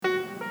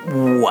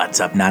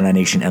What's up, Nana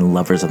Nation and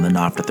lovers of the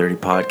Not After 30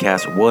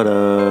 podcast? What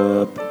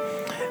up?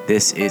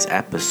 This is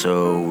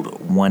episode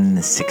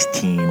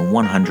 116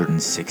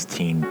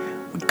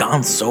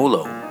 Gone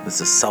Solo.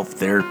 This is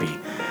self-therapy.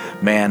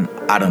 Man,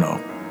 I don't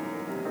know.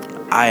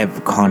 I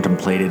have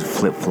contemplated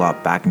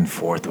flip-flop back and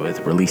forth with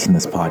releasing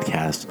this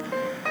podcast.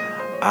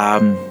 I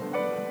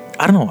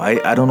don't know.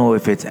 I don't know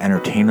if it's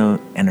entertaining.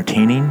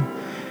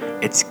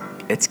 It's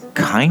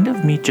kind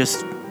of me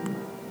just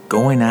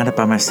going at it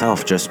by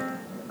myself, just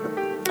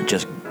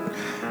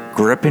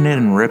gripping it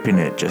and ripping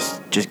it,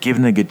 just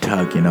giving it a good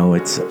tug. You know,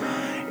 it's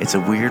a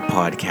weird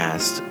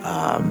podcast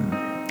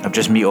of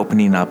just me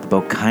opening up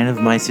about kind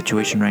of my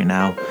situation right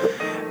now.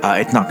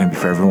 It's not going to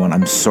be for everyone.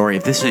 I'm sorry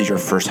if this is your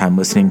first time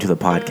listening to the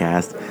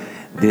podcast.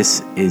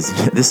 This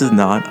is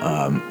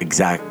not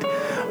exact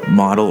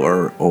model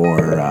or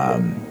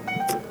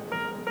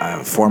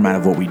format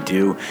of what we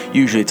do.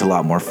 Usually it's a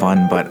lot more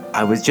fun, but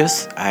I was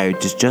just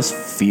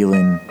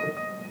feeling,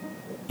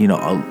 you know,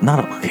 I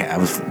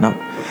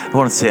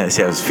want to say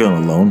I was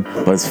feeling alone,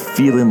 but I was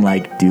feeling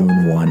like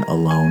doing one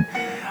alone.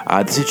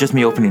 This is just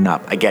me opening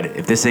up. I get it.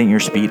 If this ain't your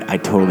speed, I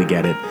totally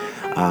get it.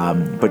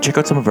 But check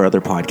out some of our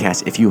other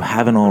podcasts if you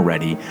haven't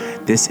already.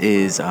 This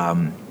is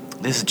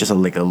just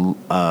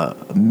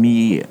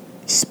me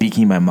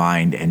speaking my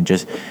mind and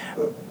just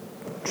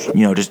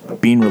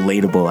being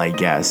relatable, I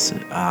guess.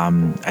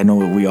 I know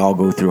we all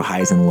go through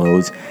highs and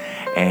lows,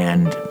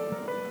 and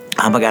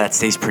I'm a guy that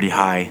stays pretty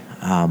high.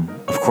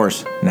 Of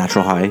course,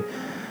 natural high,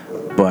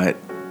 but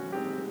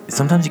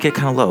sometimes you get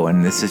kind of low,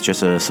 and this is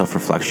just a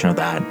self-reflection of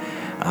that.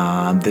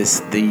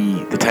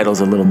 The title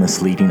is a little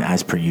misleading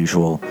as per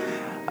usual,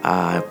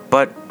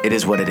 but it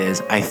is what it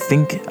is. I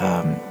think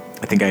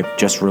I've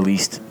just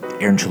released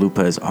Aaron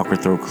Chalupa's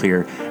Awkward Throw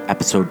Clear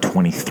episode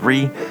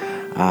 23.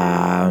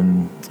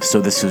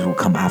 So this will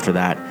come after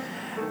that.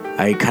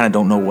 I kind of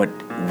don't know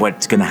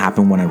what's going to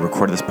happen when I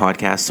record this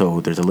podcast,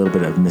 so there's a little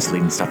bit of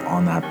misleading stuff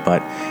on that,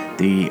 but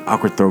the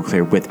Awkward Throw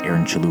Clear with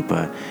Aaron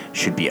Chalupa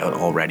should be out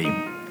already.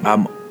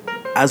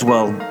 As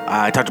well,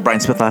 I talked to Brian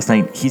Smith last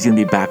night. He's going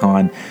to be back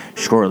on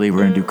shortly. We're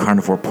going to do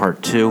Carnivore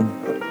Part 2,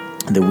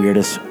 the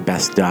weirdest,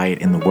 best diet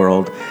in the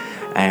world.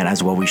 And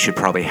as well, we should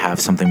probably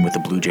have something with the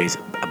Blue Jays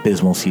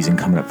abysmal season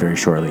coming up very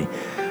shortly.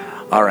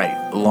 All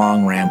right,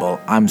 long ramble.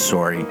 I'm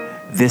sorry.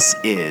 This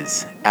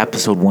is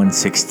episode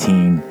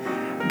 116,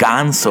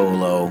 Gone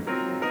Solo.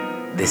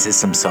 This is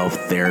some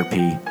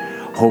self-therapy.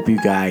 Hope you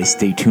guys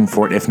stay tuned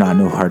for it. If not,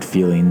 no hard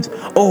feelings.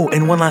 Oh,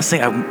 and one last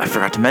thing I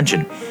forgot to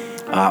mention.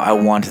 I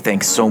want to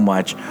thank so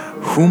much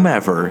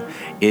whomever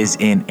is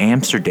in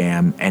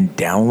Amsterdam and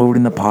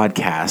downloading the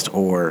podcast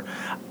or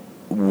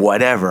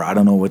whatever. I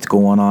don't know what's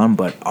going on,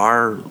 but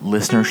our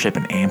listenership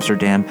in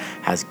Amsterdam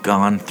has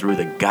gone through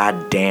the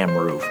goddamn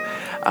roof.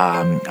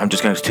 I'm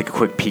just going to take a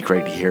quick peek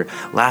right here.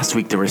 Last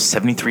week, there were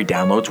 73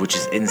 downloads, which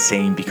is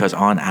insane because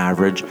on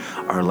average,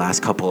 our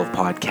last couple of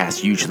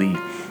podcasts usually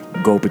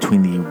go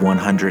between the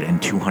 100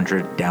 and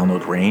 200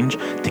 download range.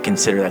 To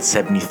consider that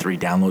 73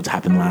 downloads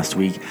happened last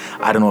week,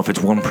 I don't know if it's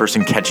one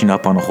person catching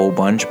up on a whole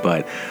bunch,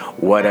 but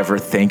whatever.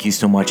 Thank you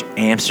so much,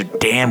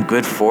 Amsterdam.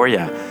 Good for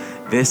ya.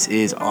 This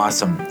is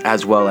awesome.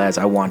 As well as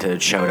I want to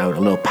shout out a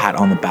little pat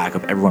on the back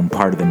of everyone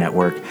part of the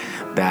network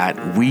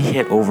that we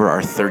hit over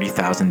our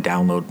 30,000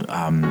 download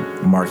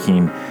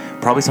marking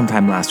probably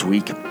sometime last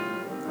week.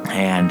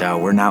 And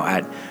we're now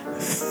at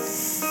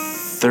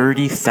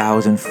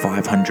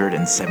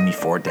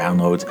 30,574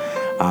 downloads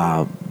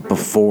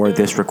before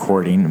this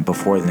recording,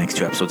 before the next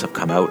two episodes have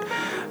come out.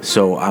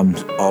 So I'm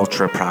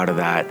ultra proud of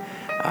that.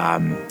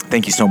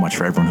 Thank you so much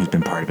for everyone who's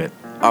been part of it.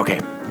 Okay.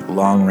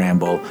 Long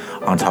ramble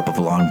on top of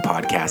a long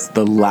podcast.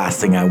 The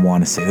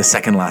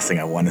second last thing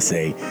I want to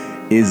say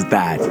is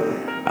that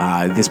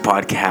this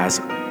podcast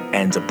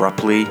ends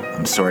abruptly.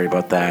 I'm sorry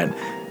about that.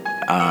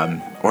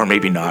 Or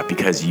maybe not,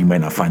 because you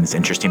might not find this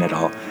interesting at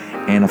all.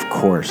 And of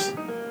course,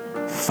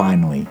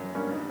 finally,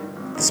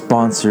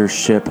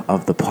 sponsorship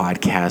of the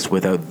podcast.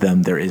 Without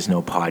them, there is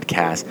no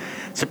podcast.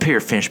 Superior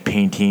Finish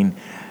Painting.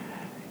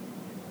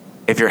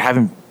 If you're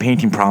having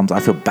painting problems, I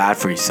feel bad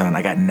for you, son.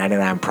 I got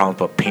 99 problems,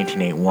 but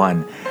painting ain't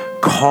one.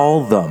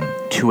 Call them,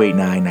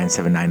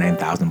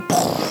 289-979-9000.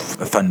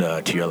 Thunder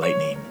to your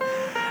lightning.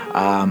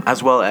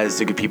 As well as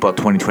the good people at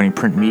 2020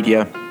 Print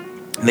Media.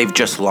 They've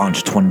just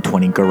launched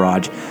 2020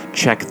 Garage.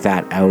 Check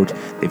that out.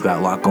 They've got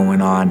a lot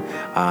going on.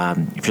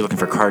 If you're looking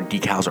for card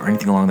decals or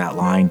anything along that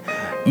line,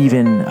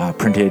 even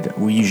printed,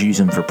 we usually use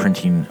them for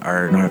printing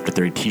our Not After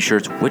 30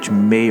 t-shirts, which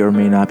may or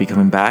may not be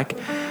coming back,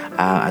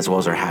 as well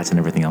as our hats and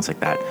everything else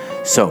like that.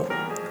 So,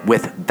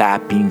 with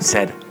that being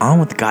said, on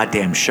with the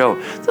goddamn show.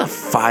 This is a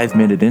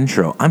 5-minute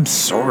intro. I'm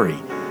sorry.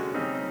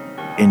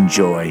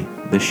 Enjoy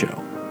the show.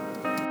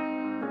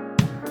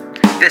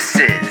 This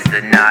is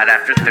the Not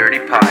After 30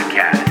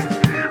 podcast.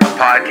 A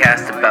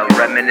podcast about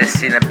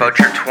reminiscing about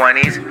your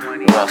 20s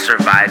while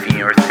surviving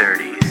your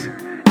 30s.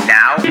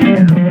 Now,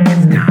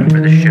 it's time for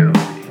the show.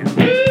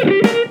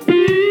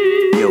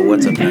 Yo,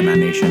 what's up, Nana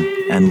Nation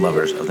and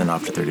lovers of the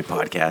Not After 30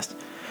 podcast.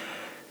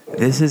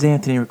 This is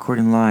Anthony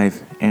recording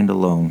live and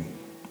alone.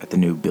 at the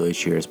new Billy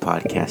Shears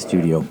podcast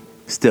studio,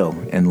 still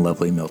in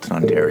lovely Milton,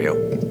 Ontario.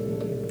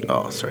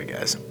 Oh, sorry,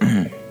 guys.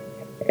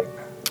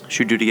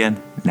 Should we do it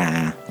again?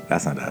 Nah,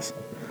 that's not us.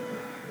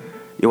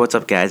 Yo, what's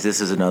up, guys? This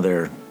is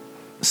another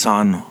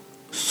San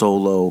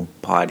Solo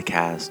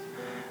podcast.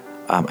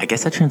 I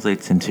guess that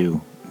translates into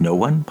no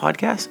one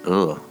podcast?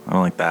 Ugh, I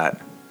don't like that.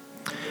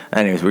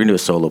 Anyways, we're going to do a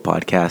solo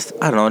podcast.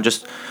 I don't know,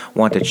 just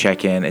want to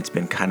check in. It's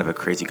been kind of a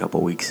crazy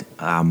couple weeks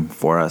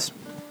for us.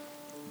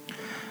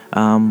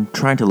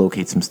 Trying to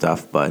locate some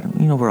stuff, but,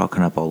 we're all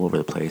kind of all over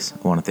the place.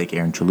 I want to thank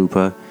Aaron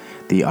Chalupa.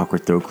 The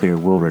Awkward Throat Clear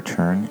will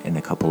return in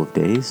a couple of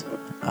days.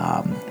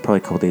 Probably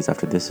a couple days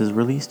after this is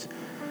released.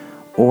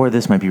 Or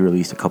this might be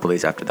released a couple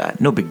days after that.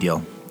 No big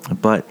deal.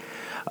 But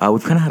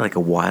we've kind of had like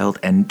a wild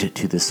end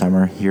to the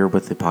summer here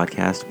with the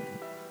podcast.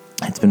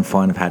 It's been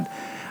fun. I've had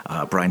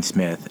Brian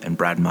Smith and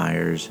Brad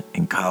Myers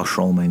and Kyle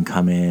Schrollman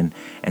come in,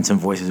 and some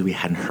voices we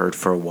hadn't heard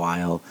for a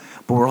while.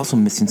 But we're also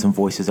missing some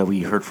voices that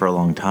we heard for a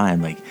long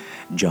time, like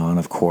John,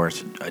 of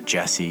course,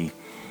 Jesse,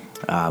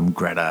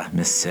 Greta,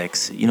 Miss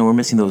Six. We're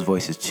missing those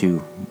voices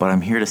too. But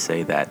I'm here to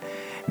say that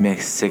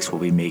Miss Six will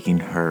be making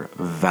her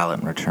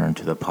valiant return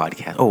to the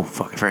podcast. Oh,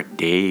 fuck, I forgot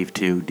Dave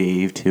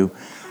too.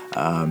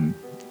 And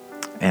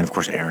of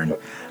course Aaron.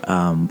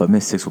 But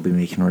Miss Six will be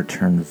making a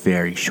return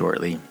very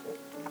shortly.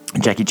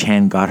 Jackie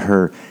Chan got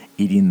her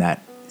eating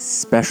that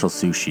special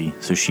sushi,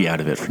 so she out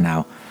of it for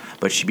now,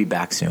 but she'll be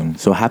back soon.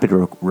 So happy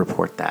to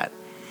report that.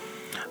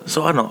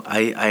 So I don't know,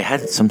 I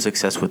had some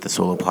success with the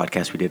solo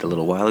podcast we did a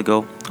little while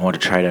ago. I want to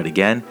try it out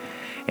again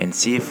and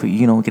see if we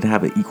can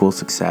have an equal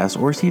success,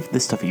 or see if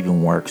this stuff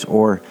even works,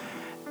 or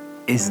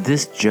is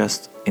this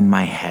just in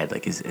my head?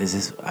 Like, is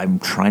this, I'm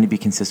trying to be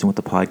consistent with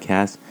the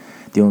podcast.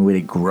 The only way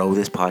to grow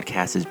this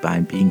podcast is by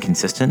being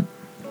consistent.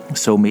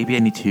 So maybe I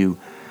need to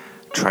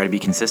try to be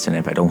consistent.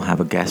 If I don't have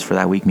a guest for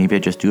that week, maybe I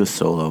just do a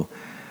solo.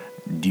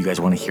 Do you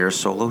guys want to hear a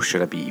solo?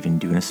 Should I be even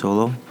doing a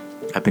solo?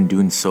 I've been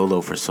doing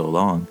solo for so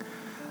long.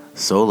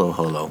 Solo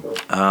holo.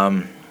 I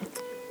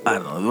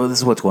don't know. Well, this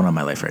is what's going on in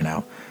my life right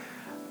now.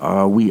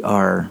 We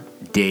are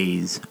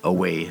days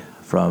away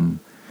from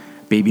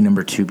baby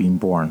number 2 being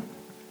born.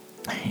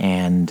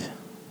 And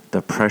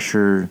the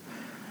pressure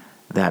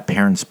that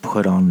parents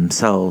put on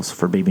themselves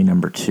for baby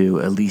number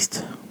 2, at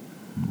least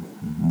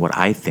what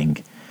I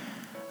think,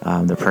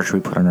 the pressure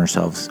we put on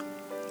ourselves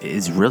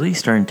is really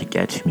starting to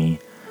get to me,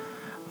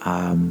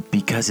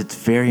 because it's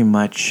very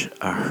much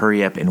a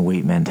hurry up and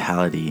wait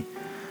mentality.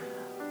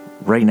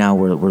 Right now,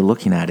 we're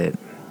looking at it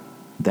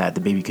that the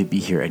baby could be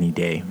here any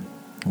day.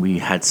 We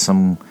had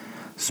some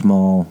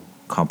small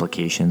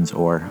complications,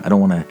 or I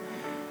don't want to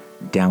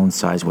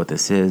downsize what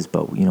this is,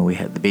 but we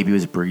had the baby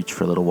was breached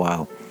for a little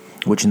while,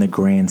 which in the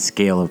grand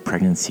scale of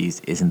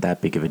pregnancies isn't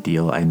that big of a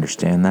deal. I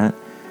understand that,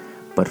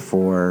 but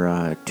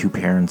for 2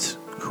 parents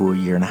who a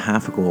year and a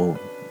half ago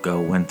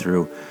went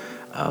through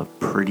a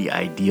pretty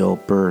ideal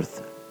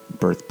birth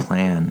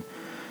plan,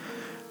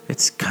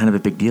 it's kind of a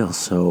big deal.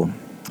 So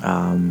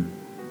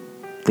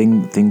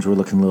things were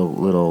looking a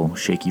little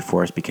shaky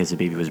for us because the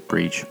baby was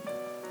breech.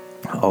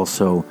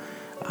 Also,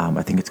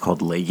 I think it's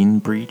called legging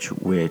breech,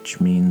 which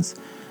means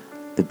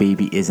the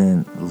baby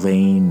isn't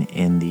laying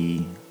in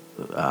the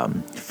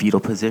fetal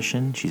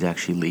position. She's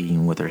actually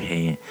laying with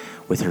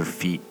her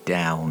feet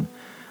down,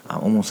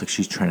 almost like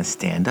she's trying to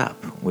stand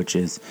up, which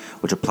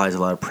applies a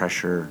lot of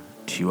pressure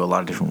to a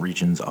lot of different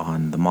regions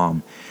on the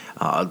mom,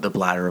 the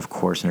bladder, of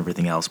course, and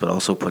everything else, but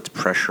also puts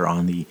pressure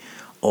on the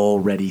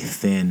already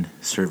thin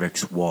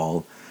cervix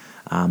wall,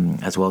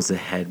 as well as the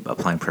head,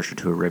 applying pressure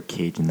to a rib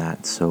cage and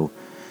that. So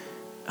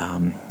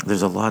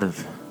there's a lot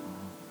of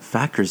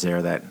factors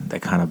there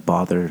that kind of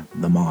bother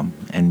the mom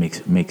and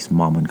makes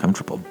mom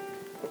uncomfortable,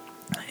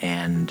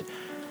 and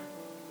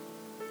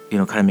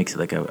kind of makes it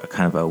like a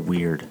kind of a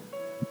weird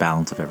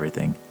balance of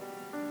everything.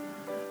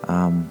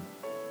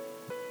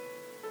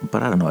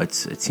 But I don't know, it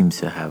seems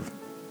to have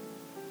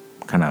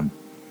kind of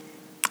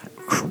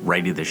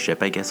righted the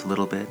ship, I guess, a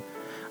little bit,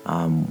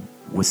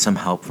 with some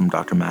help from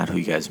Dr. Matt, who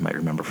you guys might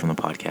remember from the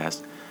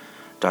podcast.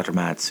 Dr.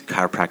 Matt's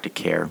Chiropractic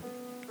Care.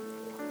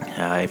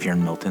 If you're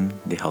in Milton,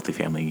 the Healthy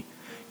Family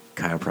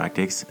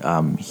Chiropractics,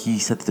 he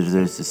said that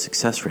there's a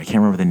success rate. I can't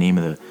remember the name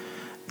of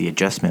the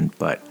adjustment,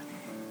 but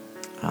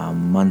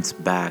months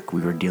back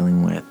we were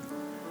dealing with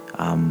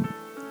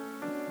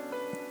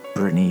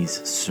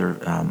Brittany's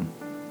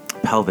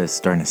pelvis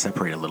starting to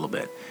separate a little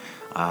bit,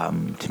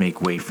 to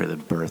make way for the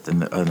birth, and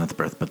not the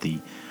birth, but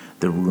the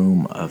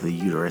room of the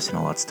uterus and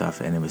all that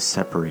stuff, and it was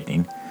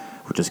separating,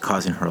 which was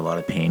causing her a lot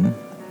of pain,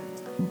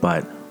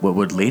 but what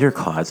would later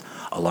cause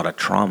a lot of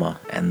trauma.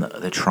 And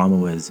the trauma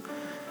was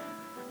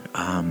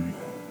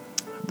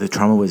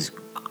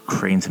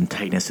creating some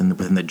tightness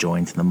within the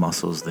joints and the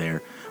muscles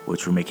there,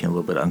 which were making it a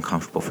little bit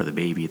uncomfortable for the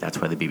baby. That's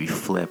why the baby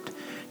flipped,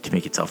 to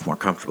make itself more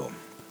comfortable.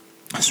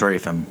 Sorry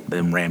if I'm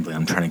rambling.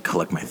 I'm trying to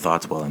collect my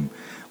thoughts while I'm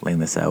laying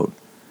this out.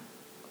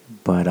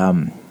 But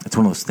it's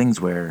one of those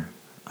things where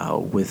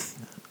with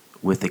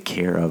the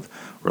care of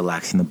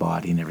relaxing the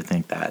body and everything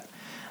like that,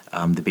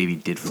 the baby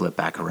did flip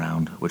back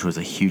around, which was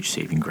a huge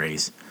saving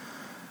grace.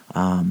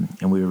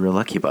 And we were real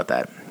lucky about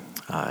that.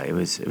 It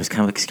was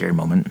kind of like a scary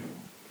moment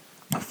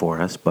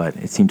for us, but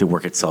it seemed to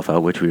work itself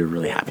out, which we were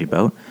really happy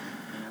about.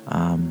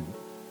 And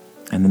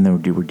then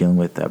we're dealing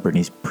with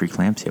Brittany's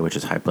preeclampsia, which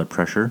is high blood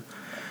pressure.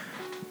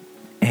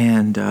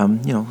 And,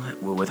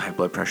 with high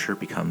blood pressure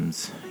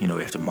becomes, we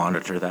have to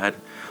monitor that.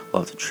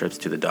 Lots of trips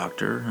to the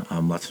doctor,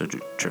 lots of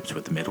trips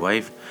with the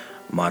midwife,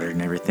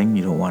 monitoring everything.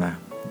 You don't want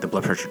the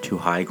blood pressure too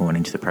high going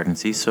into the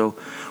pregnancy. So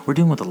we're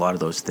dealing with a lot of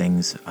those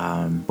things.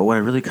 But what I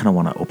really kind of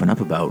want to open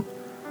up about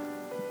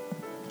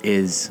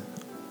is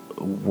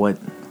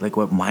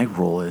what my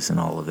role is in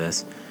all of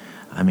this.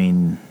 I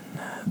mean,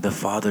 the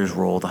father's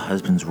role, the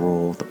husband's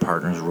role, the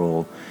partner's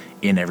role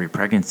in every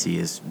pregnancy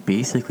is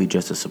basically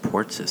just a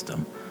support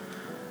system.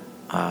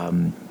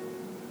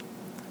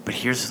 But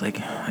here's,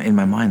 in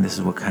my mind, this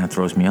is what kind of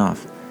throws me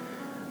off.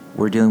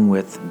 We're dealing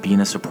with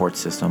being a support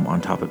system on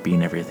top of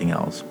being everything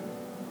else.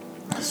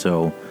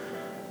 So,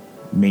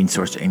 main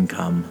source of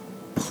income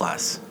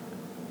plus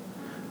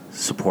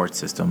support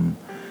system,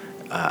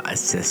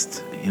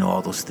 assist,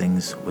 all those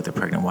things with a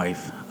pregnant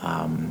wife.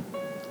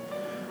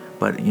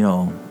 But,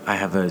 I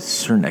have a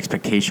certain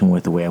expectation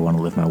with the way I want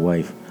to live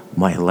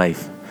my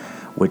life,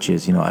 which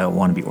is, I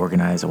want to be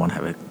organized. I want to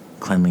have a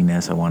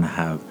cleanliness. I want to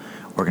have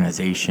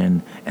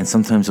organization. And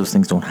sometimes those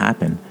things don't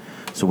happen.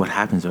 So what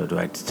happens, though? Do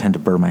I tend to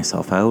burn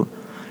myself out?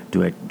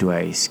 Do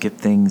I skip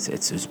things?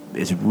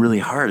 It's really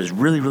hard. It's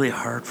really, really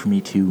hard for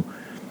me to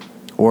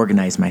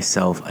organize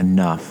myself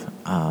enough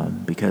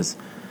because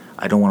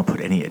I don't want to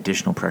put any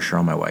additional pressure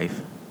on my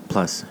wife.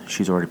 Plus,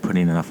 she's already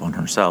putting enough on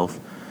herself.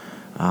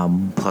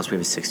 Plus, we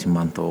have a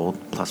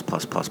 16-month-old,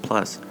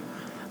 plus.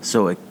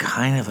 So it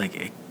kind of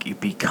it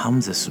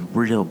becomes this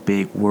real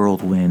big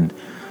whirlwind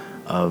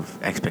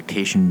of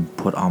expectation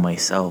put on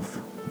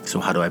myself. So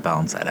how do I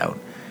balance that out?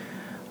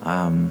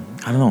 I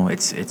don't know.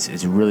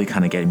 It's really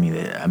kind of getting me.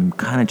 I'm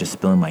kind of just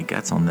spilling my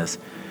guts on this,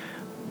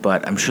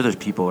 but I'm sure there's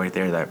people right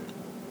there that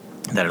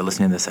are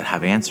listening to this that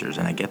have answers,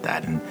 and I get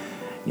that. And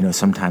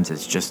sometimes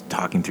it's just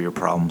talking through your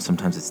problems.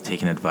 Sometimes it's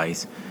taking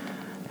advice.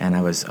 And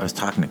I was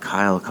talking to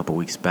Kyle a couple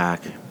weeks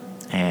back,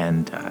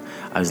 and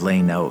I was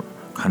laying out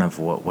kind of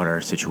what our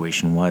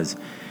situation was,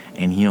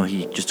 and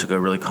he just took a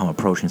really calm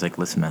approach. And he's like,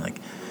 "Listen, man,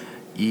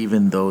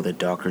 even though the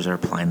doctors are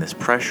applying this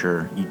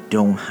pressure, you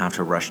don't have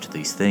to rush to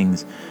these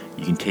things.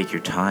 You can take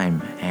your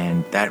time."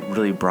 And that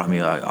really brought me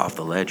off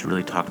the ledge.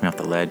 Really talked me off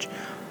the ledge.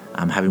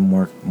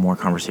 Having more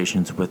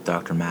conversations with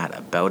Dr. Matt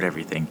about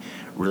everything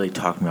really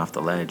talked me off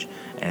the ledge.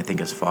 And I think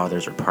as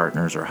fathers or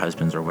partners or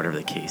husbands or whatever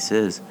the case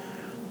is,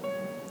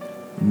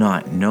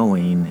 not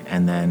knowing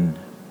and then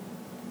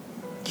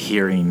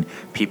hearing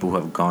people who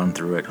have gone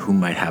through it, who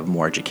might have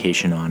more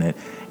education on it,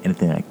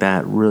 anything like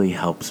that, really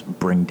helps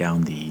bring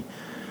down the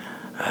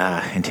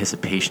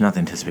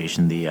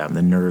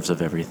the nerves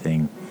of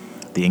everything,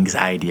 the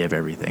anxiety of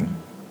everything.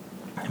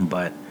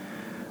 But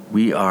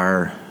we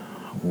are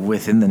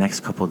within the next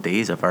couple of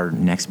days of our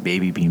next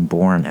baby being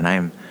born, and I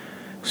am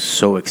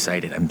so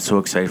excited. I'm so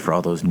excited for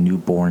all those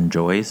newborn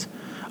joys.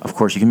 Of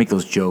course, you can make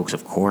those jokes,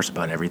 of course,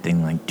 about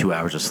everything, like 2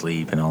 hours of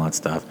sleep and all that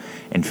stuff,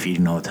 and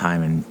feeding all the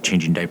time, and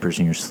changing diapers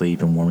in your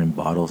sleep, and warming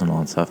bottles and all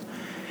that stuff.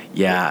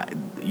 Yeah,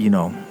 you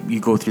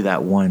go through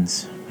that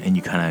once, and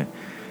you kind of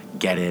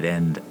get it,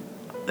 and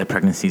the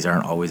pregnancies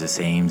aren't always the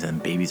same,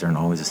 and babies aren't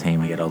always the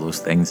same. I get all those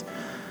things.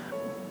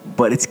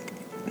 But it's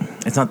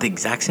not the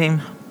exact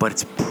same, but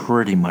it's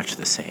pretty much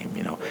the same.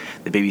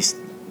 The baby's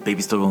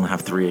still going to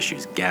have three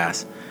issues: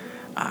 gas,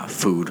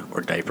 food,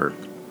 or diaper.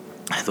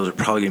 Those are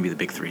probably going to be the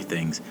big three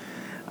things,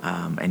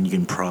 and you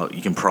can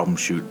problem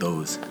shoot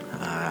those.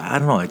 I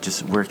don't know.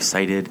 We're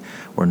excited,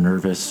 we're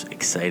nervous,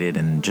 excited,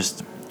 and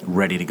just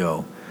ready to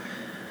go.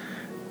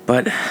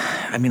 But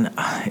I mean,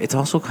 it's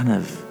also kind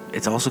of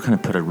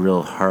put a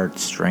real hard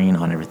strain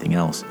on everything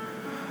else.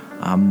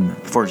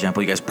 For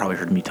example, you guys probably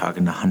heard me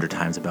talking 100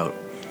 times about,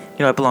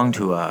 I belong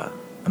to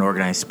an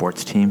organized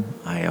sports team.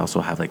 I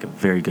also have a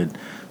very good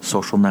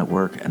social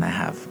network, and I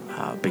have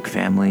a big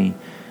family.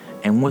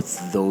 And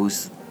with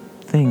those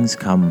things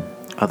come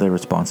other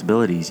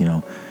responsibilities.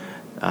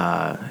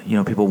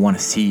 People want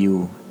to see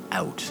you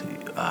out.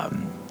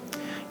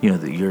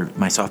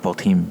 My softball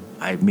team,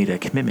 I made a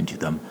commitment to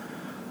them.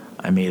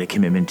 I made a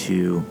commitment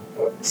to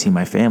see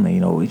my family.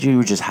 We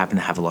just happen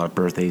to have a lot of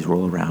birthdays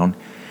roll around,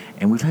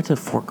 and we've had to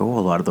forego a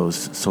lot of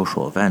those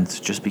social events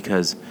just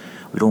because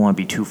we don't want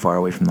to be too far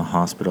away from the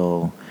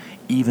hospital,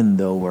 even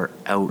though we're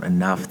out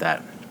enough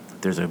that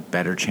there's a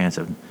better chance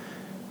of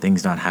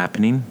things not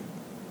happening.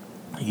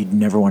 You'd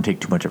never want to take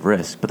too much of a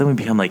risk, but then we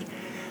become like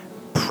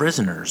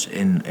prisoners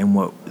in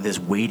what this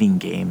waiting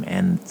game,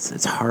 and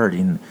it's hard.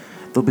 And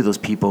there'll be those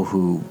people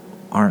who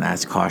aren't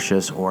as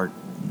cautious or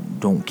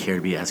don't care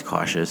to be as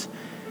cautious,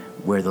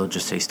 where they'll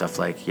just say stuff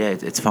like, "Yeah,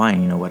 it's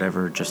fine,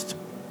 whatever. Just,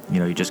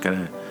 you just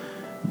gotta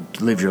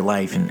live your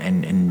life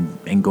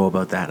and go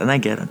about that." And I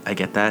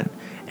get that,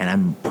 and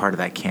I'm part of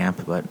that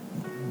camp. But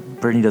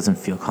Brittany doesn't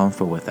feel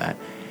comfortable with that,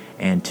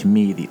 and to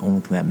me, the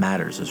only thing that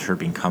matters is her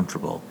being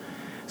comfortable.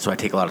 So I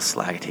take a lot of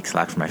slack. I take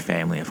slack from my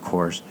family, of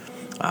course.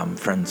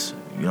 Friends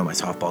my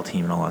softball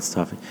team and all that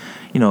stuff,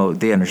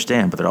 they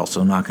understand, but they're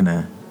also not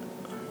gonna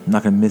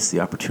miss the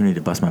opportunity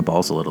to bust my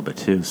balls a little bit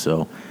too.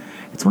 So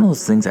it's one of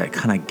those things that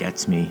kind of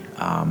gets me,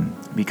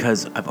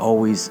 because I've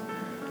always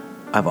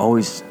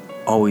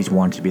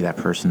wanted to be that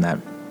person that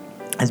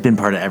has been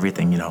part of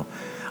everything.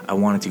 I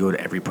wanted to go to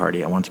every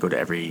party. I wanted to go to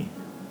every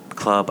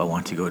club. I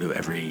wanted to go to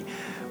every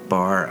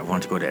bar. I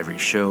wanted to go to every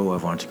show. I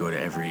wanted to go to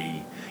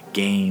every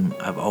game.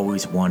 I've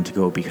always wanted to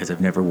go because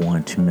I've never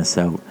wanted to miss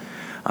out.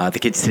 The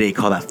kids today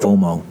call that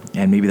FOMO,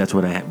 and maybe that's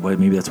what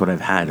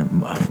I've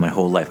had my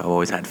whole life. I've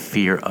always had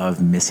fear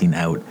of missing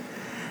out,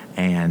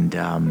 and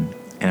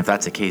if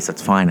that's the case,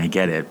 that's fine. I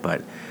get it,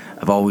 but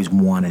I've always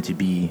wanted to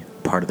be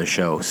part of the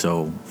show.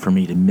 So for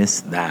me to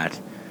miss that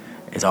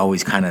is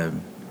always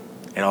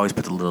it always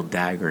puts a little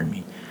dagger in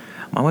me.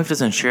 My wife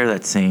doesn't share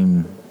that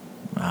same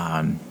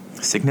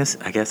sickness,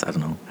 I guess. I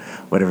don't know,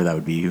 whatever that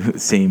would be,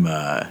 same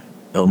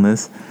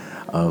illness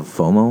of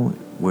FOMO,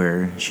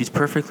 where she's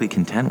perfectly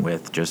content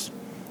with just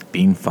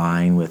being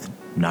fine with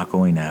not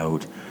going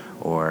out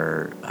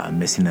or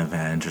missing an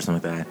event or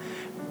something like that.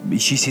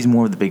 She sees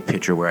more of the big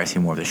picture, where I see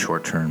more of the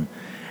short term,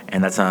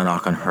 and that's not a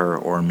knock on her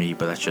or me,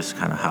 but that's just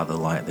kind of how the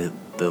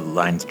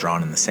line's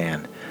drawn in the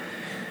sand.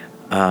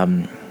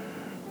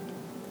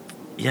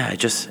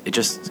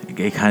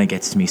 It kind of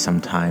gets to me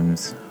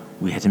sometimes.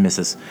 We had to miss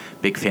this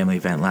big family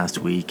event last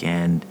week,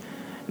 and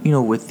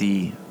with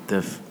the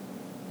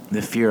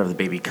fear of the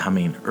baby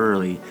coming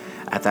early,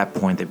 at that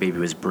point the baby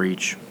was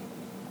breech.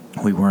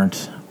 We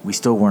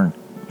still weren't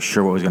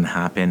sure what was going to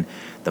happen.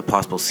 The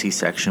possible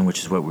C-section, which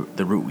is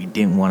the route we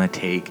didn't want to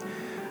take.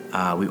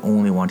 We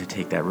only wanted to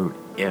take that route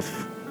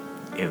if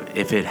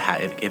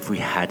we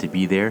had to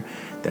be there.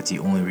 That's the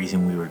only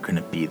reason we were going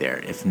to be there.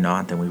 If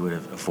not, then we would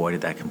have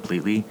avoided that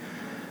completely.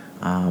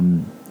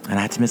 And I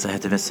had to miss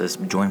this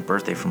joint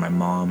birthday for my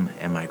mom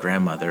and my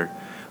grandmother,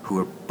 who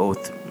are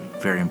both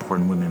very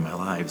important women in my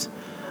lives,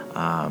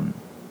 to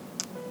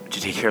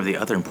take care of the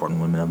other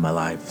important women in my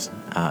life.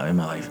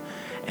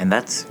 And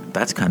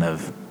that's kind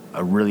of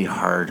a really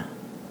hard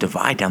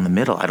divide down the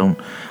middle. I don't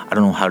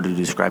know how to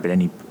describe it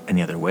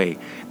any other way.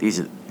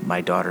 My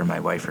daughter and my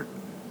wife are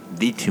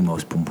the two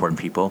most important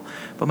people,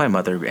 but my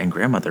mother and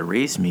grandmother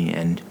raised me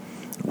and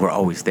were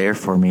always there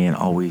for me and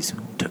always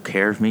took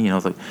care of me.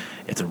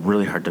 It's a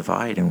really hard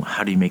divide, and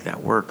how do you make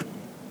that work?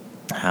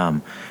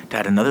 To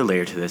add another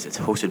layer to this, it's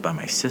hosted by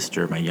my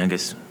sister, my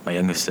youngest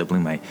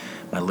sibling, my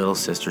little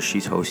sister.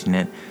 She's hosting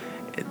it.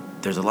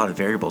 There's a lot of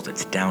variables.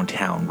 It's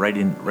downtown, right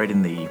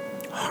in the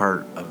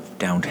heart of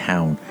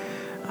downtown.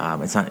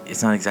 It's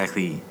not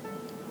exactly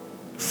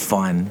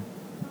fun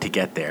to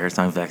get there. It's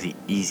not exactly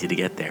easy to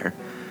get there,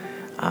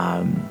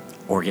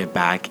 or get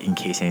back in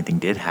case anything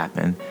did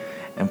happen.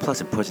 And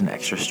plus, it puts an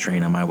extra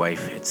strain on my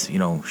wife. It's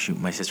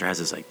my sister has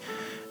this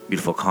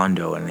beautiful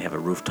condo, and they have a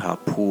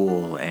rooftop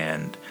pool,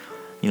 and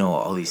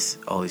all these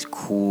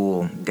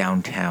cool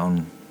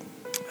downtown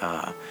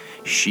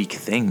chic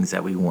things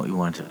that we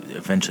want to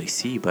eventually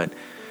see, but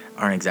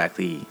aren't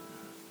exactly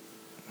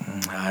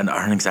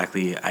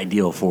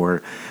ideal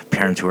for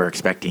parents who are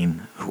expecting,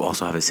 who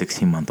also have a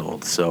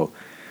 16-month-old. So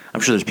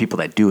I'm sure there's people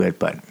that do it,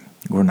 but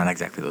we're not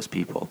exactly those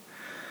people.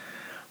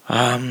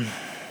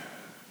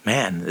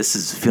 Man, this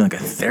is feeling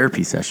like a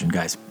therapy session,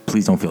 guys.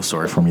 Please don't feel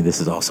sorry for me. This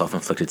is all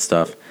self-inflicted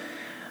stuff.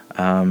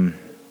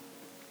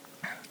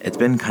 It's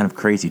been kind of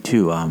crazy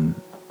too.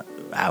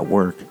 At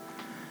work,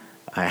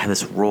 I have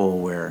this role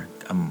where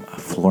I'm a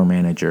floor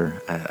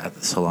manager at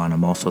the salon.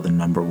 I'm also the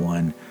number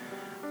one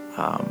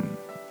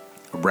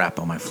rep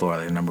on my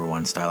floor, the number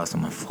one stylist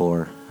on my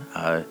floor.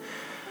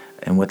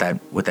 And what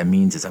that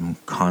means is I'm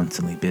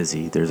constantly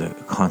busy. There's a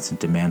constant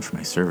demand for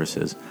my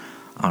services.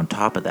 On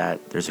top of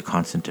that, there's a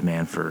constant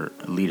demand for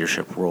a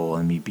leadership role,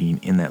 and me being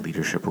in that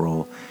leadership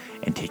role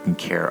and taking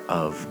care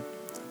of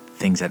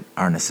things that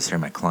aren't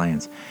necessarily my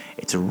clients.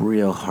 It's a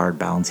real hard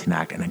balancing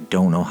act, and I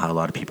don't know how a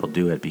lot of people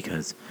do it,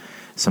 because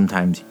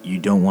sometimes you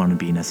don't want to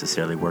be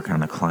necessarily working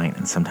on a client,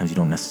 and sometimes you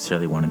don't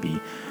necessarily want to be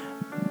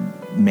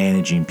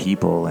managing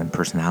people and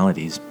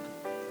personalities.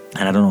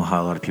 And I don't know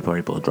how a lot of people are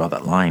able to draw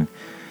that line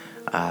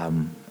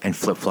and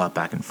flip-flop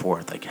back and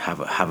forth, like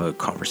have a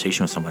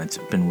conversation with someone. It's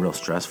been real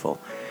stressful.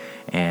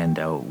 And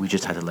we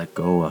just had to let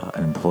go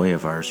an employee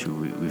of ours who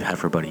we've had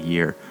for about a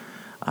year.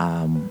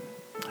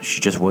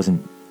 She just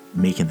wasn't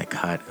making the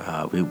cut.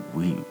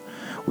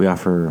 We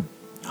offer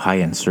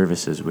high-end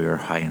services. We are a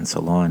high-end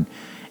salon,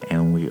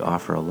 and we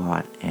offer a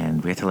lot.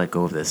 And we had to let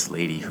go of this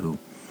lady who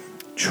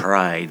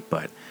tried,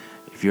 but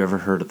if you ever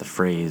heard of the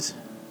phrase,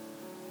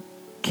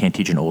 "can't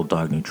teach an old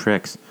dog new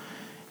tricks,"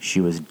 she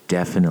was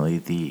definitely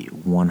the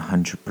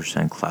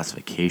 100%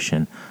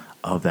 classification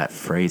of that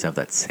phrase, of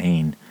that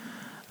saying.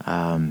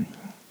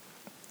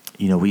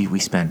 We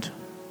spent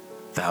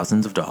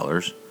thousands of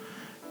dollars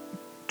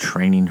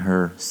training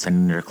her,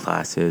 sending her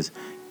classes,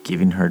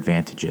 giving her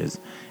advantages,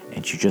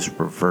 and she just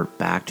revert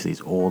back to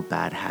these old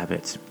bad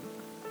habits.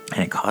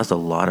 And it caused a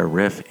lot of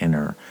riff in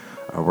our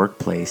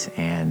workplace,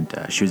 and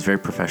she was very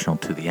professional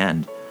to the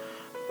end.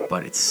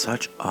 But it's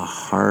such a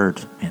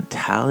hard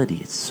mentality.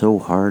 It's so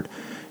hard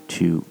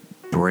to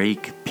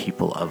break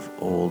people of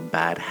old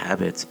bad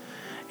habits.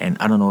 And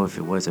I don't know if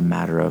it was a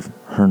matter of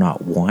her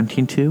not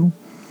wanting to,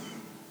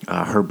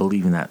 her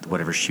believing that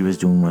whatever she was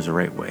doing was the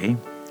right way.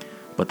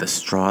 But the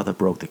straw that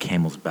broke the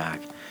camel's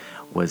back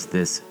was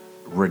this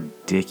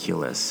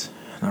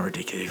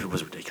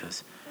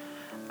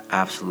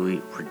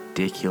absolutely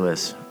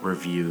ridiculous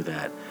review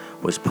that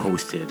was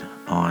posted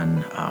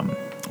on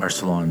our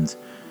salon's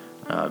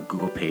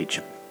Google page.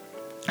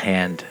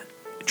 And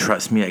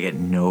trust me, I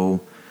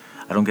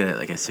don't get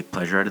like a sick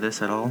pleasure out of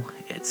this at all.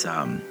 It's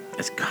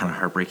kind of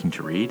heartbreaking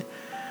to read,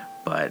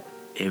 but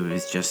it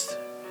was just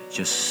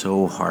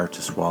so hard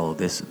to swallow.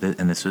 This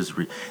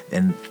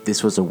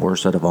was the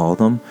worst out of all of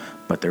them.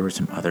 But there were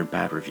some other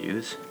bad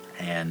reviews,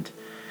 and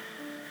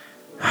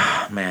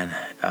man,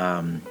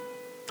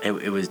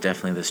 it was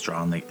definitely the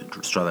straw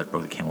that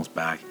broke the camel's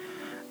back.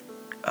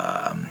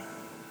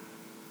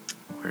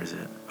 Where is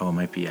it? Oh, it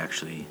might be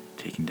actually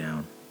taken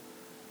down.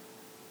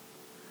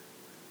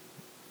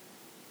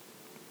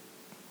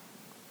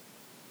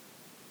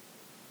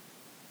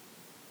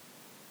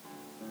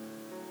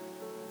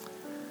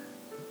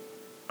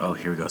 Oh,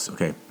 here we go. So,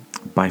 okay.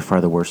 By far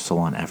the worst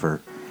salon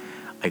ever.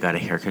 I got a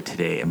haircut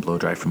today and blow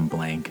dry from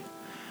blank.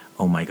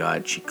 Oh my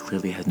god, she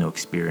clearly has no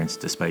experience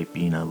despite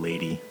being a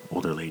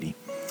older lady.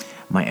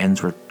 My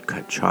ends were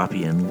cut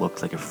choppy and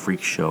looked like a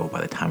freak show by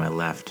the time I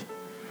left.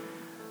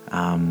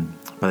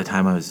 By the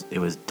time it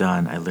was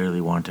done, I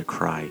literally wanted to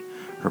cry.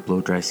 Her blow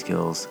dry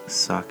skills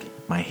suck.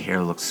 My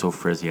hair looks so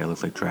frizzy, I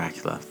look like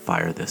Dracula.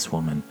 Fire this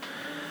woman.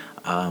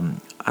 I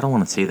don't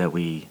want to say that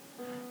we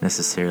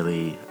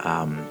necessarily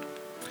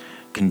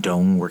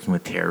condone working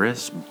with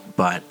terrorists,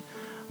 but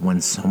when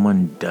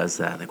someone does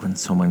that, like when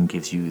someone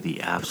gives you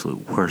the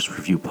absolute worst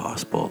review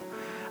possible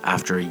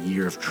after a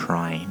year of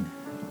trying,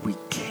 we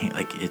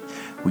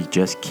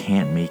just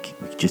can't.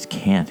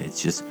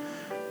 It's just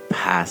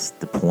past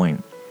the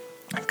point.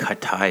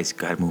 Cut ties,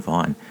 gotta move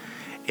on.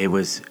 It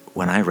was,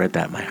 when I read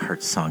that, my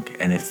heart sunk,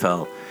 and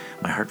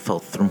my heart fell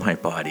through my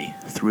body,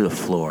 through the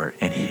floor,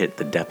 and hit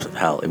the depths of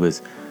hell. It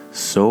was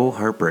so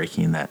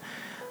heartbreaking that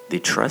the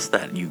trust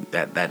that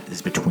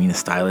is between a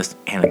stylist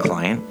and a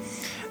client,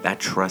 that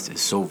trust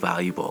is so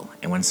valuable.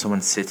 And when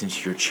someone sits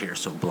into your chair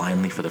so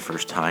blindly for the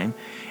first time,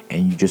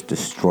 and you just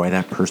destroy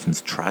that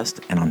person's trust,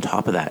 and on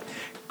top of that,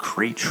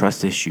 create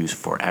trust issues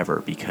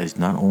forever, because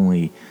not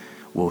only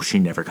will she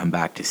never come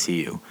back to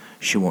see you,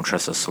 she won't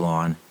trust a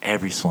salon.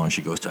 Every salon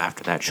she goes to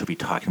after that, she'll be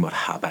talking about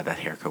how bad that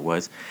haircut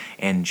was,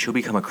 and she'll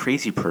become a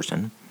crazy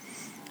person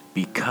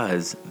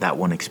because that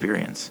one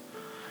experience.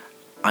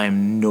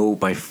 I'm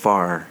by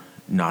far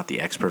not the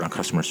expert on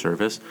customer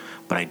service,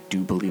 but I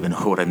do believe I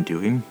know what I'm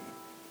doing.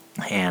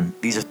 And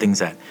these are things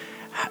that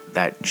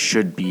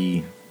should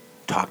be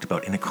talked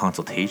about in a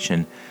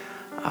consultation.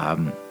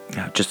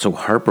 Just so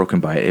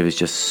heartbroken by it. It was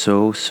just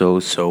so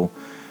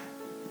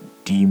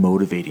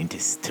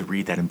demotivating to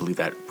read that and believe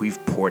that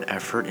we've poured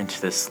effort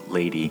into this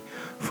lady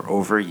for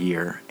over a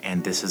year,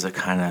 and this is a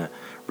kind of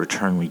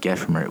return we get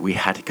from her. We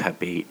had to cut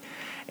bait,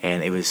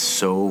 and it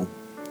was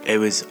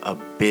a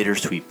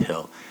bittersweet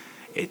pill.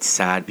 It's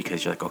sad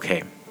because you're like,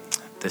 okay,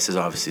 this is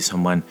obviously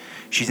someone,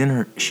 she's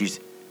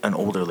an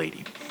older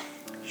lady.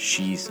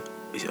 She's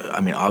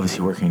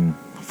obviously working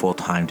full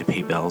time to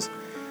pay bills.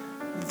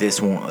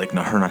 This won't,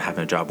 her not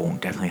having a job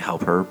won't definitely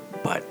help her,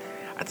 but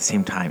at the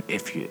same time,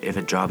 if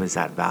a job is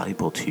that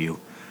valuable to you,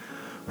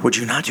 would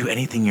you not do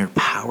anything in your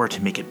power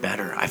to make it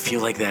better? I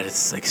feel like that is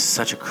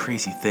such a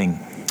crazy thing.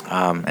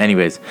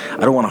 Anyways, I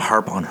don't want to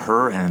harp on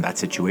her and that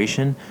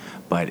situation,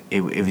 but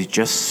it was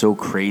just so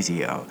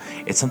crazy.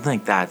 It's something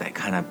like that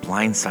kind of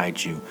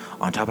blindsides you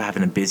on top of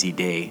having a busy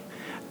day,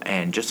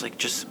 and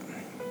just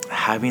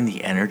having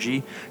the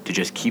energy to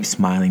just keep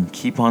smiling,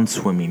 keep on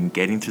swimming,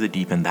 getting through the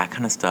deep end, that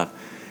kind of stuff.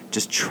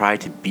 Just try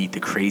to beat the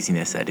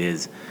craziness that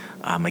is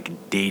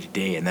day to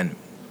day, and then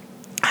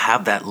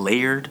have that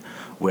layered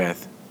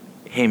with,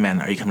 hey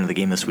man, are you coming to the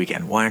game this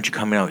weekend? Why aren't you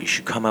coming out? You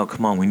should come out.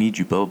 Come on, we need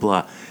you. Blah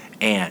blah blah.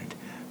 And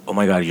oh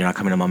my God, you're not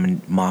coming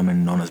to mom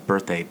and Nona's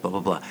birthday. Blah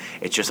blah blah.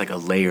 It's just like a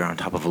layer on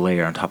top of a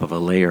layer on top of a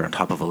layer on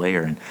top of a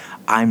layer. And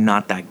I'm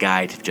not that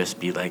guy to just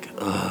be like,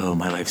 oh,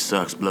 my life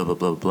sucks. Blah blah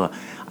blah blah.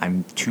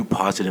 I'm too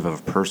positive of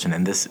a person,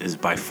 and this is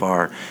by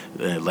far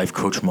life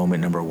coach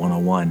moment number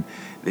 101.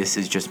 This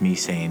is just me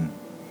saying,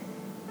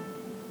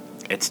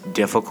 it's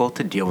difficult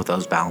to deal with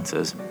those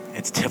balances.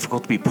 It's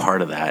difficult to be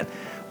part of that,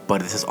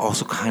 but this is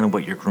also kind of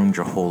what you're groomed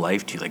your whole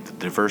life to. Like, the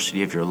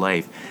diversity of your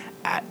life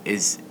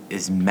is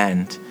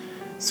meant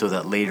so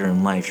that later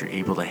in life you're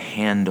able to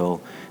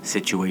handle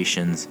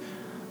situations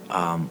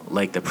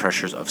like the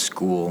pressures of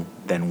school,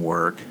 then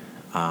work,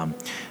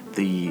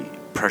 the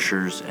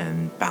pressures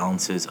and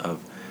balances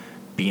of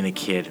being a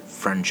kid,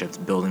 friendships,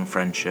 building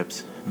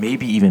friendships,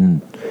 maybe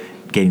even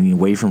getting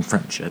away from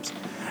friendships,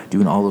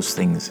 doing all those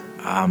things.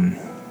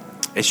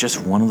 It's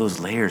just one of those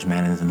layers,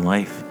 man, is in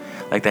life.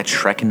 Like that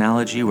Shrek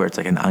analogy where it's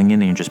like an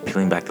onion and you're just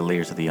peeling back the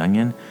layers of the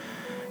onion.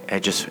 It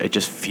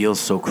just feels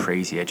so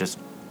crazy.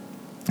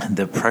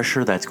 The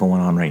pressure that's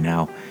going on right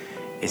now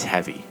is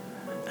heavy.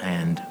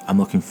 And I'm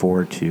looking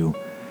forward to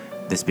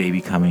this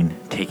baby coming,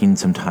 taking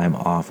some time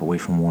off away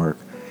from work,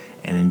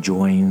 and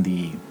enjoying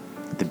the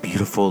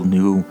beautiful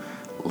new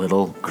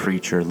little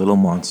creature, little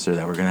monster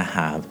that we're gonna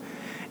have,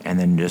 and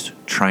then just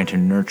trying to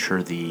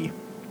nurture the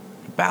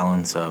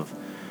balance of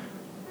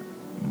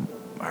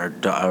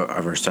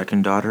our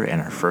second daughter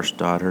and our first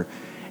daughter,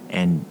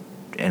 and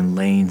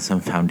laying some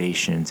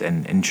foundations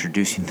and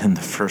introducing them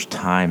the first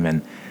time,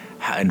 and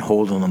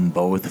holding them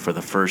both for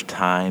the first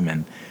time,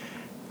 and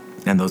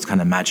those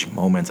kind of magic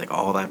moments, like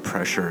all that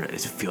pressure,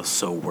 it feels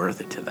so worth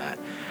it to that.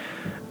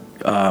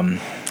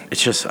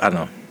 It's just, I don't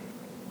know.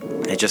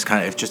 It's just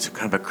kind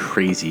of a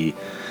crazy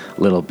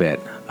little bit.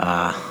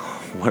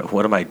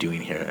 What am I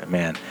doing here,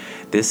 man?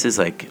 This is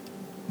like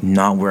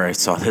not where I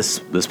saw this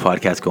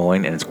podcast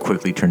going, and it's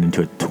quickly turned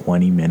into a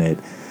 20-minute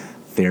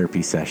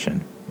therapy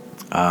session.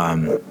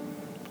 On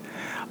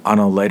a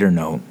much lighter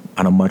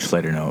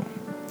note,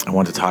 I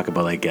want to talk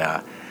about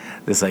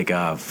this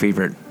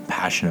favorite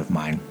passion of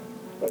mine.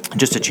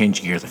 Just to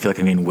change gears, I feel like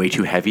I'm getting way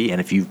too heavy,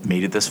 and if you've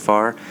made it this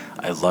far,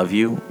 I love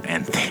you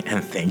and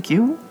thank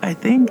you. I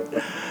think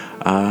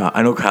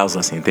I know Kyle's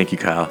listening. Thank you,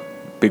 Kyle.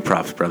 Big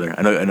props, brother.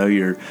 I know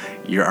your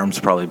arms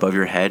are probably above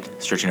your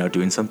head, stretching out,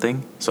 doing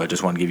something. So I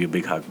just want to give you a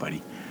big hug,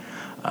 buddy.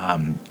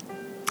 I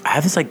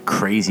have this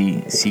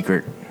crazy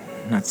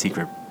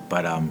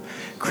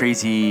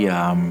crazy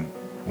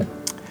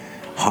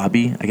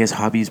hobby. I guess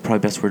hobby is probably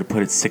the best word to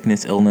put it.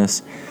 Sickness,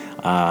 illness.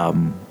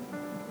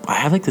 I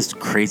have this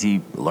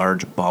crazy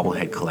large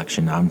bobblehead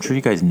collection. Now, I'm sure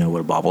you guys know what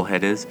a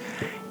bobblehead is.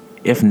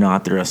 If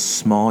not, they're a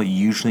small,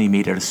 usually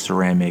made out of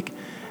ceramic,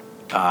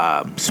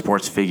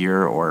 sports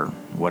figure or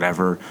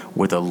whatever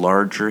with a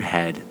larger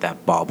head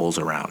that bobbles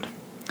around.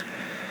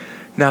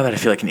 Now that I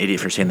feel like an idiot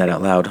for saying that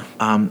out loud,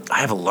 I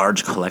have a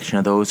large collection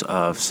of those,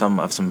 of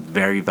some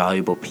very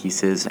valuable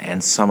pieces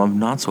and some of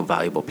not so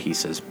valuable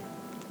pieces.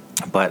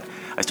 But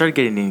I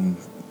started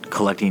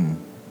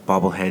collecting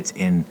bobbleheads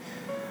in,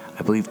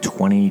 I believe,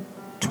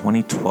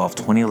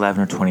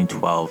 2011 or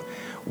 2012,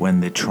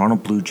 when the Toronto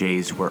Blue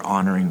Jays were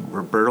honoring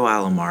Roberto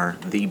Alomar,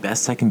 the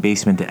best second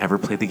baseman to ever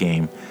play the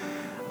game.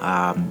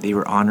 They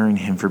were honoring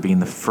him for being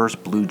the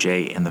first Blue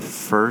Jay and the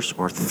first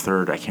or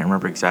third, I can't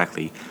remember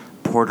exactly,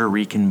 Puerto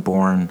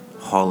Rican-born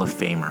Hall of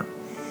Famer.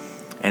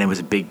 And it was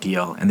a big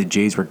deal, and the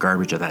Jays were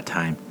garbage at that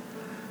time.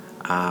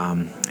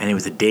 And it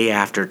was the day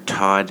after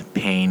Todd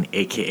Payne,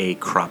 a.k.a.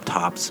 Crop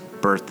Top's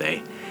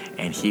birthday,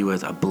 and he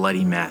was a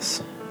bloody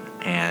mess.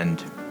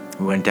 And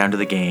we went down to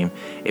the game.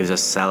 It was a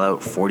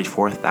sellout,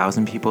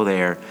 44,000 people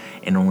there,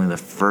 and only the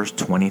first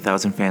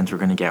 20,000 fans were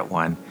going to get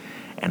one.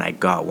 And I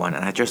got one,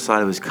 and I just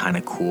thought it was kind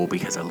of cool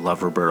because I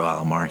love Roberto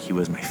Alomar. He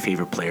was my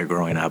favorite player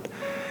growing up.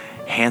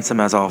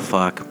 Handsome as all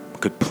fuck,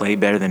 could play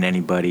better than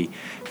anybody,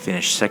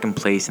 finished second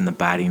place in the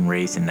batting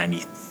race in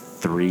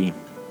 93.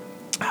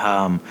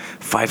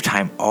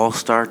 5-time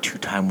All-Star,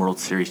 2-time World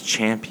Series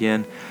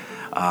champion.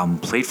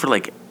 Played for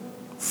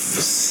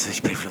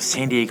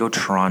San Diego,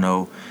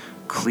 Toronto,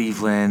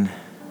 Cleveland,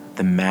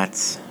 the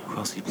Mets. Who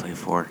else did he play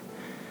for?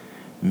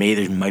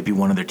 There might be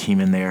one other team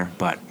in there,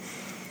 but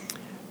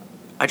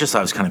I just thought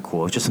it was kind of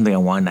cool. It was just something I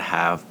wanted to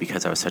have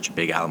because I was such a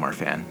big Alomar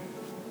fan.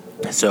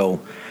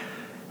 So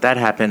that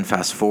happened.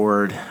 Fast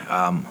forward,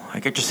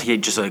 he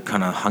just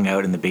kind of hung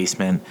out in the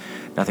basement,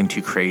 nothing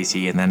too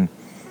crazy. And then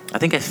I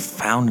think I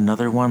found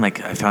another one.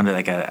 I found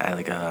it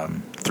at a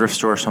thrift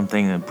store or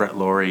something. And Brett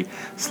Laurie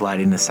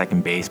sliding to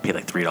second base, paid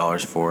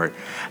 $3 for it.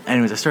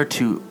 Anyways, I started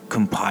to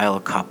compile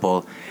a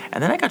couple,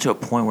 and then I got to a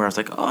point where I was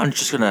like, oh, I'm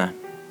just gonna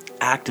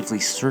actively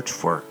search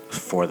for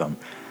them.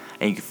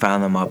 And you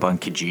found them up on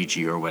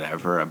Kijiji or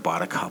whatever. I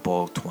bought a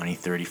couple, 20,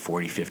 30,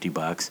 40, 50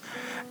 bucks.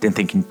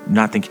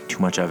 Not thinking too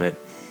much of it.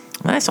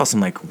 And then I saw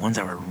some ones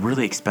that were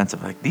really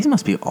expensive. These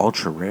must be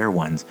ultra rare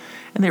ones,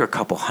 and they were a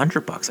couple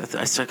 $100.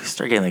 I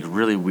started getting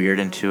really weird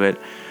into it.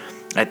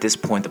 At this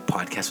point, the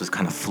podcast was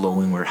kind of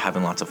flowing. We were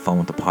having lots of fun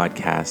with the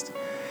podcast,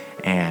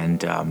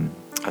 and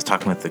I was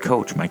talking with the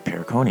coach, Mike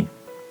Perricone,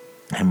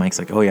 and Mike's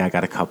like, "Oh yeah, I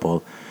got a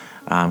couple."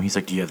 He's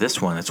like, "Do you have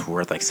this one that's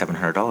worth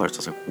 $700?" I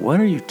was like, "What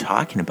are you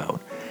talking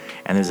about?"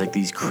 And there's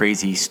these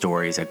crazy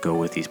stories that go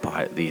with these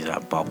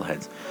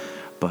bobbleheads,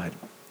 but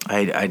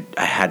I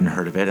hadn't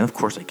heard of it, and of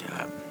course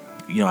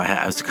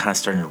I was kind of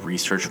starting to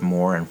research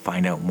more and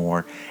find out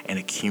more and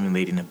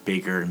accumulating a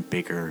bigger and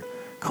bigger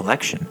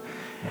collection.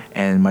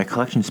 And my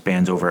collection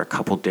spans over a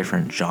couple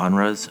different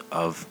genres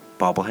of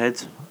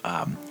bobbleheads.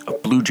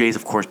 Blue Jays,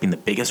 of course, being the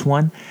biggest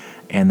one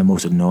and the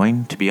most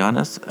annoying, to be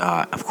honest.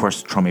 Of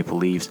course, Toronto Maple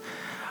Leafs.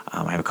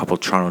 I have a couple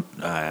Toronto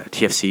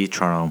TFC,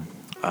 Toronto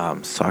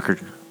soccer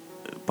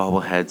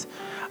bobbleheads.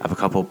 I have a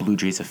couple Blue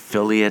Jays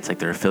affiliates,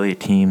 their affiliate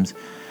teams.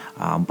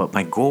 But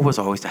my goal was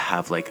always to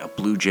have a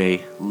Blue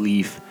Jay,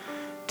 Leaf,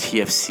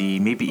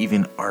 TFC, maybe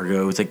even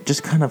Argos,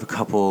 just kind of a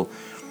couple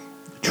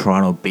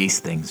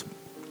Toronto-based things.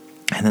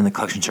 And then the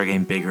collection started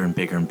getting bigger and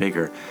bigger and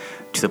bigger,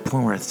 to the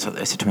point where I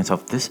said to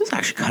myself, this is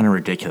actually kind of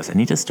ridiculous. I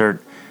need to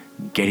start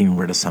getting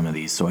rid of some of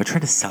these. So I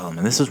tried to sell them,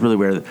 and this is really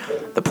where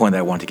the point that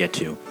I want to get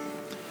to.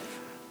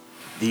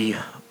 The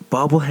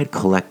bobblehead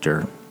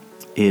collector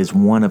is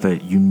one of a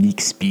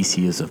unique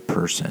species of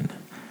person.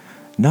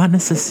 not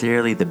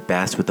necessarily the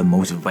best with the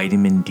most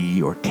vitamin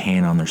D or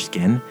tan on their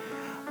skin,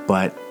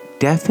 but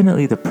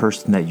definitely the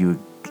person that you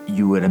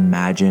would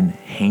imagine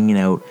hanging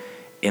out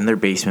in their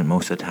basement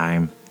most of the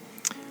time,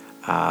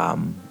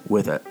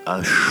 with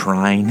a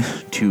shrine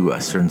to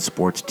a certain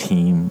sports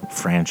team,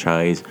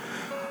 franchise,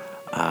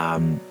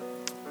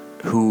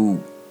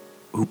 who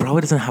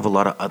probably doesn't have a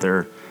lot of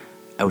other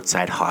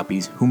outside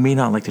hobbies, who may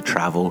not like to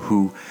travel,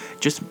 who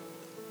just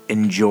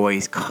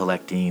enjoys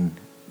collecting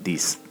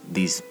these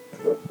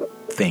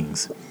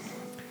things.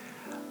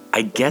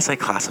 I guess I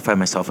classify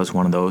myself as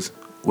one of those,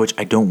 which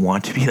I don't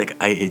want to be.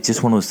 It's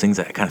just one of those things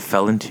that I kind of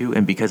fell into,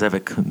 and because I have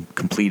a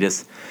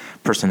completist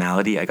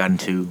personality, I got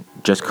into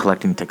just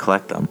collecting to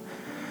collect them.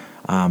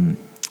 And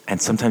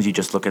sometimes you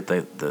just look at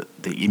the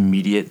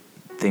immediate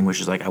thing,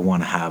 which is like, I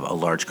want to have a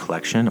large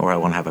collection, or I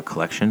want to have a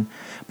collection,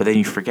 but then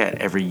you forget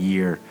every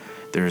year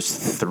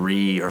there's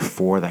 3 or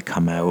 4 that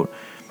come out.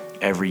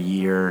 Every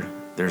year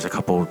there's a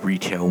couple of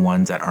retail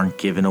ones that aren't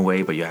given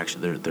away, but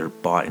they're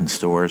bought in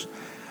stores.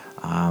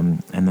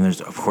 And then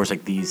there's, of course,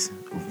 like these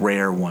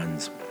rare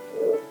ones.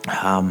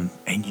 And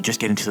you just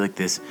get into like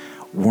this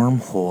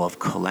wormhole of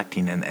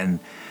collecting. And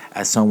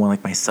as someone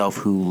like myself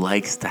who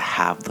likes to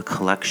have the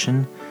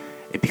collection,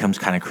 it becomes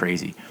kind of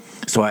crazy.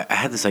 So I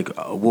had this like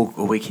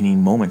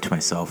awakening moment to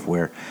myself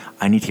where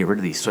I need to get rid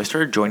of these. So I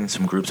started joining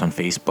some groups on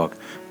Facebook,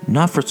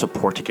 not for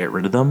support to get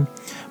rid of them,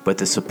 but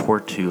the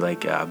support to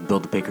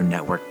build a bigger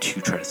network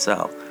to try to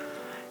sell.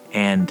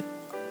 And,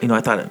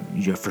 I thought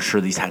for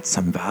sure these had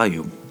some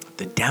value.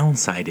 The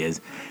downside is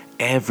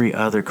every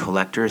other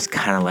collector is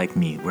kind of like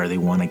me, where they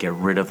want to get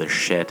rid of their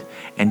shit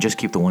and just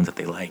keep the ones that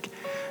they like.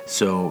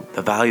 So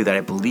the value that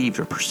I believed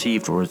or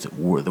perceived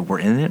were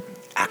in it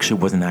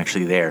actually wasn't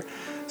actually there.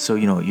 So,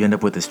 you end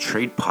up with this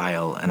trade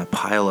pile and a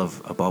pile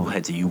of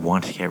bobbleheads that you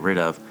want to get rid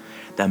of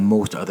that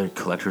most other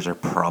collectors are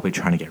probably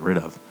trying to get rid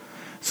of.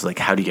 So,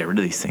 how do you get rid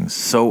of these things?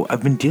 So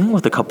I've been dealing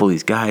with a couple of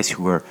these guys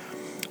who are,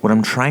 what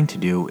I'm trying to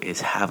do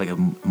is have a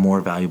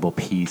more valuable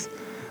piece,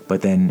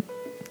 but then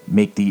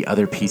make the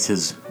other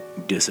pieces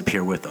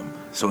disappear with them.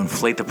 So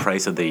inflate the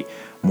price of the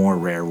more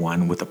rare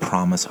one with the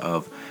promise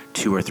of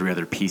 2 or 3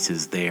 other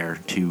pieces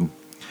there to...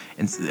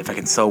 And if I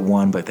can sell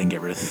 1 but then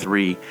get rid of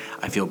 3,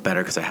 I feel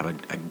better because I have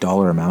a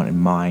dollar amount in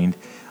mind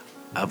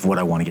of what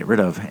I want to get rid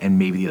of, and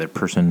maybe the other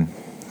person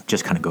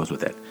just kind of goes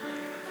with it.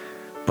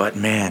 But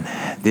man,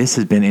 this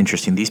has been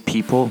interesting. These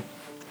people,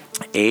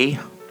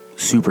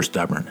 super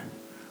stubborn,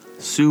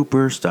 just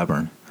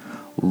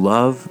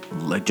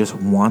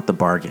want the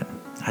bargain.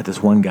 I had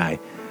this one guy,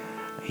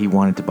 he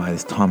wanted to buy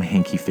this Tom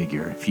Hankey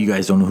figure. If you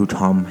guys don't know who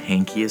Tom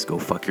Hankey is, go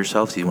fuck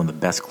yourselves. He's one of the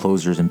best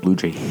closers in Blue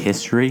Jay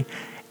history,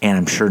 and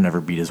I'm sure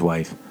never beat his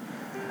wife.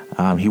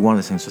 He wanted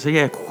this thing, so I said,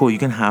 yeah, cool, you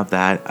can have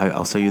that.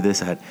 I'll sell you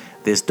this at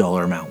this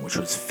dollar amount, which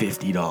was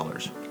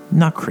 $50.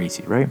 Not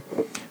crazy, right?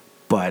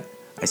 But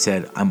I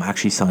said, I'm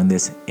actually selling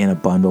this in a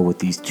bundle with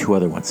these 2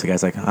 other ones. The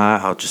guy's like,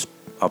 I'll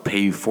pay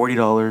you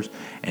 $40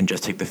 and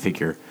just take the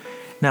figure.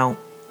 Now,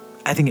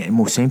 I think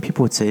most sane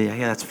people would say,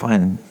 yeah, that's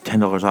fine,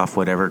 $10 off,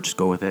 whatever, just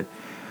go with it.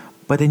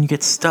 But then you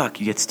get stuck.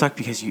 You get stuck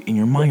because in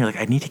your mind, you're like,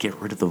 I need to get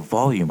rid of the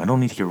volume. I don't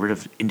need to get rid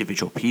of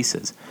individual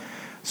pieces.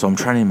 So I'm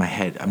trying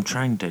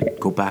to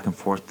go back and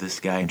forth with this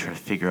guy and try to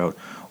figure out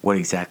what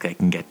exactly I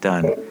can get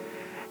done.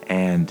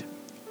 And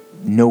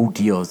no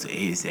deal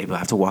is able. I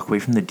have to walk away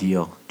from the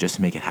deal just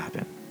to make it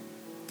happen.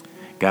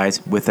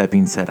 Guys, with that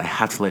being said, I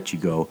have to let you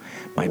go.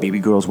 My baby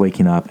girl's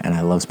waking up, and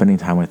I love spending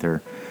time with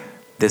her.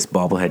 This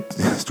bobblehead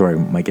story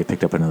might get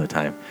picked up another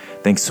time.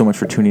 Thanks so much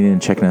for tuning in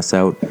and checking us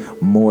out.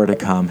 More to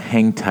come.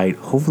 Hang tight.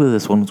 Hopefully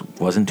this one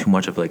wasn't too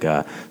much of like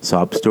a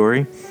sob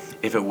story.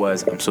 If it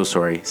was, I'm so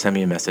sorry. Send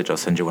me a message. I'll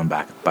send you one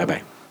back.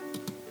 Bye-bye.